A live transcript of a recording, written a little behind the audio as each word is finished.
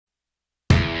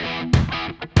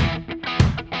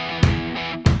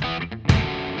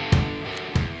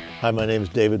Hi, my name is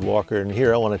David Walker, and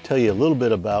here I want to tell you a little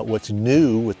bit about what's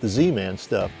new with the Z-Man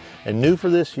stuff. And new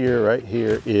for this year right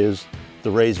here is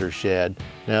the RaZor ShadZ.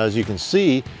 Now, as you can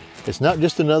see, it's not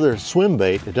just another swim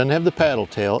bait. It doesn't have the paddle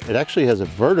tail. It actually has a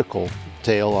vertical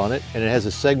tail on it, and it has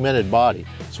a segmented body.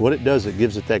 So what it does, it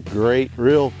gives it that great,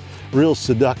 real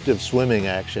seductive swimming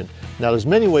action. Now, there's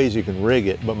many ways you can rig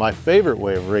it, but my favorite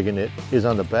way of rigging it is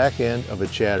on the back end of a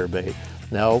chatterbait.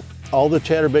 Now, all the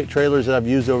chatterbait trailers that I've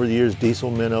used over the years,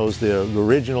 diesel minnows, the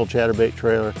original chatterbait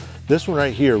trailer, this one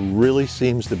right here really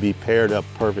seems to be paired up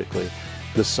perfectly.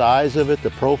 The size of it,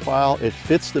 the profile, it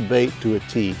fits the bait to a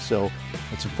T. So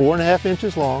it's 4.5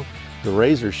 inches long, the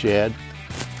RaZor ShadZ.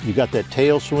 You got that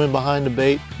tail swimming behind the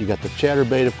bait. You got the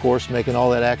chatterbait, of course, making all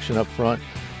that action up front.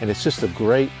 And it's just a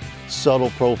great subtle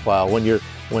profile. When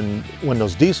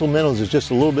those diesel minnows is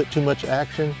just a little bit too much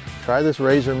action, try this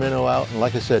RaZor minnow out. And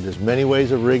like I said, there's many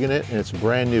ways of rigging it, and it's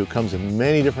brand new. It comes in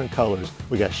many different colors.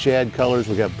 We got shad colors,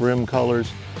 we got brim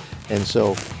colors. And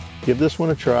so give this one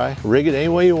a try. Rig it any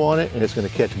way you want it, and it's going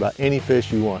to catch about any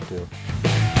fish you want to.